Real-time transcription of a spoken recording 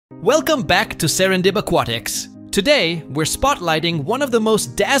Welcome back to Serendib Aquatics. Today, we're spotlighting one of the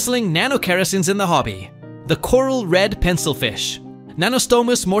most dazzling nanocaricins in the hobby, the Coral Red Pencilfish,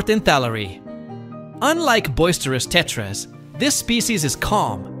 Nannostomus mortenthaleri. Unlike boisterous tetras, this species is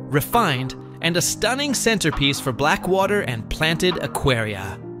calm, refined, and a stunning centerpiece for Blackwater and planted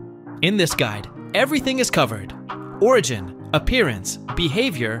aquaria. In this guide, everything is covered: origin, appearance,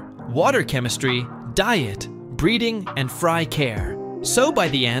 behavior, water chemistry, diet, breeding, and fry care. So by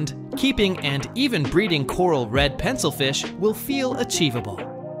the end, keeping and even breeding coral red pencilfish will feel achievable.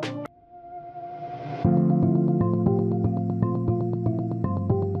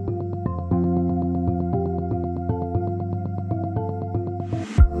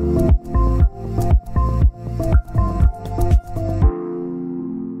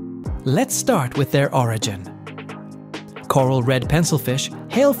 Let's start with their origin. Coral red pencilfish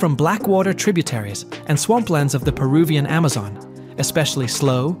hail from Blackwater tributaries and swamplands of the Peruvian Amazon, especially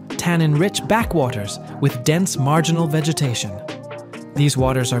slow, tannin-rich backwaters with dense marginal vegetation. These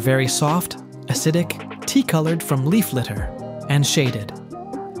waters are very soft, acidic, tea-colored from leaf litter, and shaded.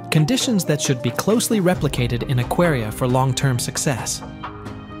 Conditions that should be closely replicated in aquaria for long-term success.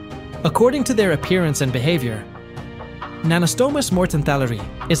 According to their appearance and behavior, Nannostomus mortenthaleri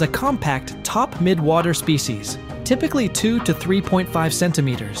is a compact top mid-water species, typically 2 to 3.5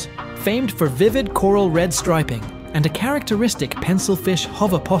 centimeters, famed for vivid coral red striping and a characteristic pencilfish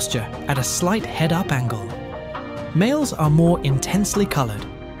hover posture at a slight head-up angle. Males are more intensely colored,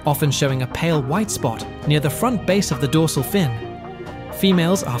 often showing a pale white spot near the front base of the dorsal fin.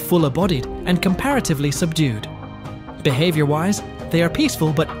 Females are fuller-bodied and comparatively subdued. Behavior-wise, they are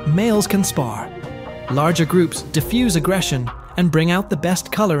peaceful, but males can spar. Larger groups diffuse aggression and bring out the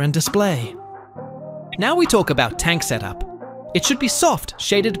best color and display. Now we talk about tank setup. It should be soft,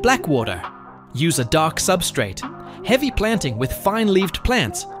 shaded Blackwater. Use a dark substrate. Heavy planting with fine-leaved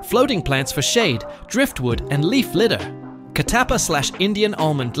plants, floating plants for shade, driftwood, and leaf litter. Catappa/Indian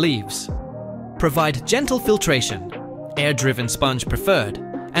almond leaves. Provide gentle filtration, air-driven sponge preferred,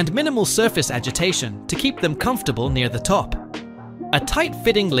 and minimal surface agitation to keep them comfortable near the top. A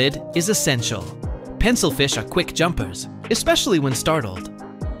tight-fitting lid is essential. Pencilfish are quick jumpers, especially when startled.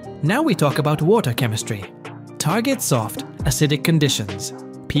 Now we talk about water chemistry. Target soft, acidic conditions.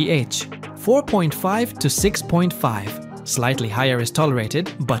 pH 4.5 to 6.5. Slightly higher is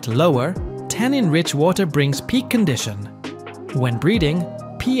tolerated, but lower, tannin-rich water brings peak condition. When breeding,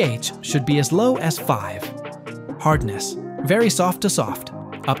 pH should be as low as 5. Hardness, very soft to soft,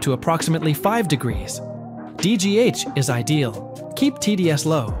 up to approximately 5 degrees. DGH is ideal. Keep TDS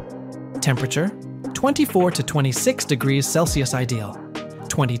low. Temperature, 24 to 26 degrees Celsius ideal.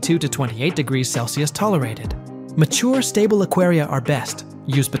 22 to 28 degrees Celsius tolerated. Mature, stable aquaria are best.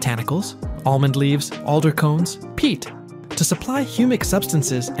 Use botanicals, almond leaves, alder cones, peat to supply humic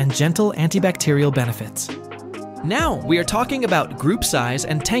substances and gentle antibacterial benefits. Now we are talking about group size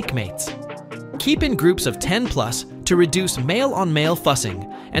and tank mates. Keep in groups of 10 plus to reduce male-on-male fussing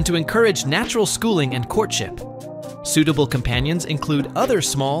and to encourage natural schooling and courtship. Suitable companions include other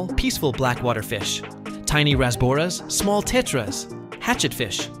small, peaceful Blackwater fish, tiny rasboras, small tetras,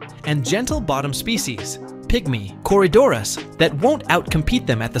 hatchetfish, and gentle bottom species, pygmy, corridorus, that won't outcompete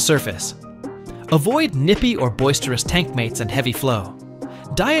them at the surface. Avoid nippy or boisterous tank mates and heavy flow.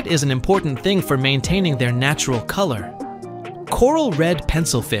 Diet is an important thing for maintaining their natural color. Coral red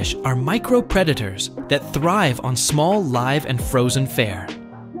pencilfish are micro-predators that thrive on small live and frozen fare.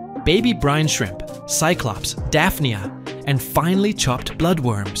 Baby brine shrimp, cyclops, daphnia, and finely chopped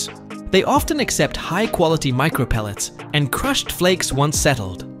bloodworms. They often accept high-quality micropellets and crushed flakes once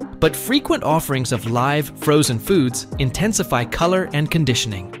settled, but frequent offerings of live, frozen foods intensify color and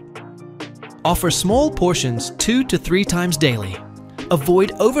conditioning. Offer small portions 2 to 3 times daily.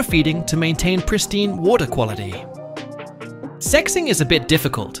 Avoid overfeeding to maintain pristine water quality. Sexing is a bit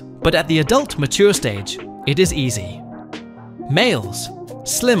difficult, but at the adult mature stage, it is easy. Males,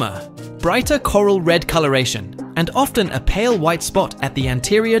 slimmer, brighter coral red coloration, and often a pale white spot at the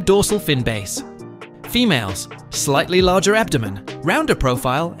anterior dorsal fin base. Females, slightly larger abdomen, rounder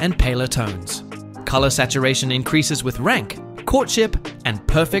profile, and paler tones. Color saturation increases with rank, courtship, and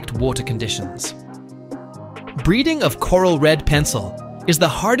perfect water conditions. Breeding of coral red pencil is the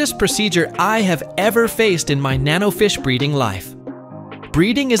hardest procedure I have ever faced in my nanofish breeding life.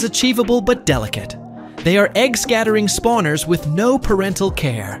 Breeding is achievable but delicate. They are egg-scattering spawners with no parental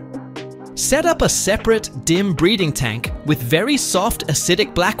care. Set up a separate, dim breeding tank with very soft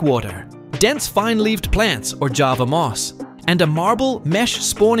acidic Blackwater, dense fine-leaved plants or Java moss, and a marble mesh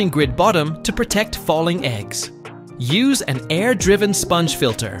spawning grid bottom to protect falling eggs. Use an air-driven sponge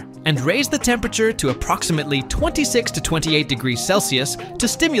filter and raise the temperature to approximately 26 to 28 degrees Celsius to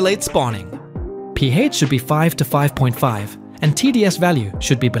stimulate spawning. pH should be 5 to 5.5, and TDS value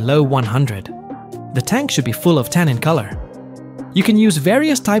should be below 100. The tank should be full of tannin color. You can use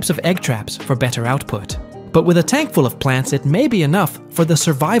various types of egg traps for better output, but with a tank full of plants it may be enough for the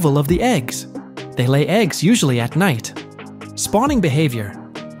survival of the eggs. They lay eggs usually at night. Spawning behavior.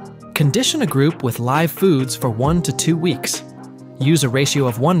 Condition a group with live foods for 1 to 2 weeks. Use a ratio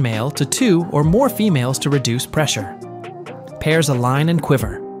of 1 male to 2 or more females to reduce pressure. Pairs align and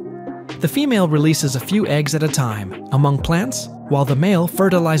quiver. The female releases a few eggs at a time among plants, while the male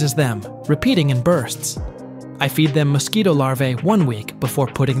fertilizes them, repeating in bursts. I feed them mosquito larvae 1 week before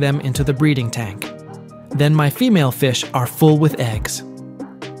putting them into the breeding tank. Then my female fish are full with eggs.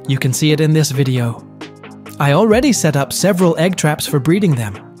 You can see it in this video. I already set up several egg traps for breeding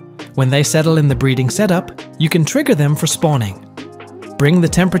them. When they settle in the breeding setup, you can trigger them for spawning. Bring the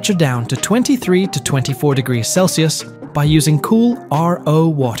temperature down to 23 to 24 degrees Celsius by using cool RO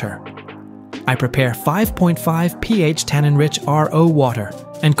water. I prepare 5.5 pH tannin-rich RO water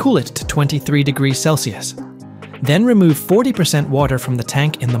and cool it to 23 degrees Celsius. Then remove 40% water from the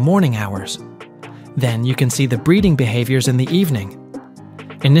tank in the morning hours. Then you can see the breeding behaviors in the evening.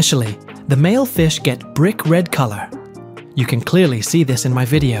 Initially, the male fish get brick red color. You can clearly see this in my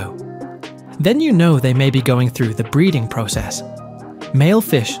video. Then you know they may be going through the breeding process. Male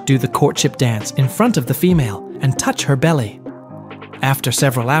fish do the courtship dance in front of the female and touch her belly. After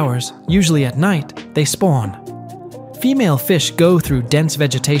several hours, usually at night, they spawn. Female fish go through dense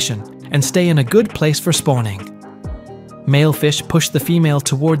vegetation and stay in a good place for spawning. Male fish push the female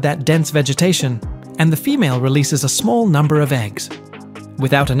toward that dense vegetation, and the female releases a small number of eggs.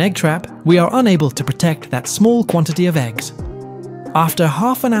 Without an egg trap, we are unable to protect that small quantity of eggs. After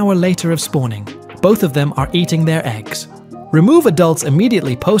half an hour later of spawning, both of them are eating their eggs. Remove adults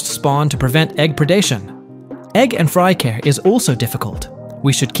immediately post-spawn to prevent egg predation. Egg and fry care is also difficult.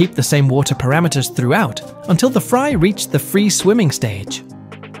 We should keep the same water parameters throughout until the fry reach the free swimming stage.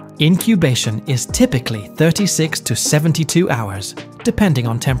 Incubation is typically 36 to 72 hours, depending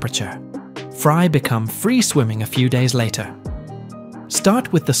on temperature. Fry become free swimming a few days later.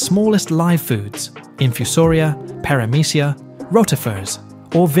 Start with the smallest live foods, Infusoria, Paramecia, rotifers,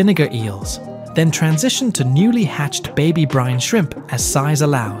 or vinegar eels. Then transition to newly hatched baby brine shrimp as size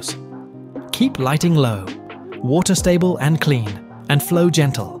allows. Keep lighting low, water stable and clean, and flow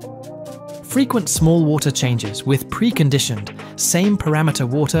gentle. Frequent small water changes with preconditioned, same parameter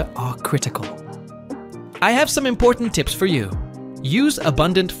water are critical. I have some important tips for you. Use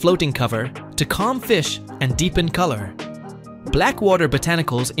abundant floating cover to calm fish and deepen color. Blackwater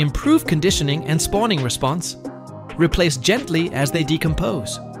botanicals improve conditioning and spawning response. Replace gently as they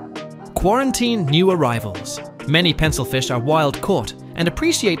decompose. Quarantine new arrivals. Many pencilfish are wild caught and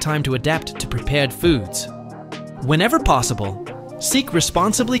appreciate time to adapt to prepared foods. Whenever possible, seek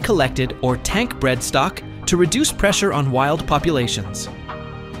responsibly collected or tank-bred stock to reduce pressure on wild populations.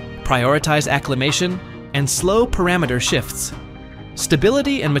 Prioritize acclimation and slow parameter shifts.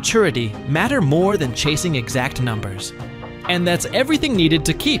 Stability and maturity matter more than chasing exact numbers. And that's everything needed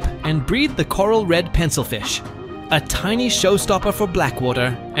to keep and breed the Coral Red Pencilfish, a tiny showstopper for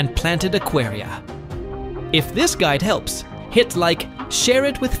Blackwater and planted aquaria. If this guide helps, hit like, share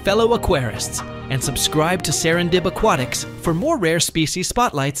it with fellow aquarists, and subscribe to Serendib Aquatics for more rare species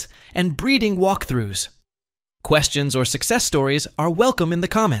spotlights and breeding walkthroughs. Questions or success stories are welcome in the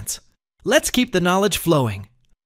comments. Let's keep the knowledge flowing.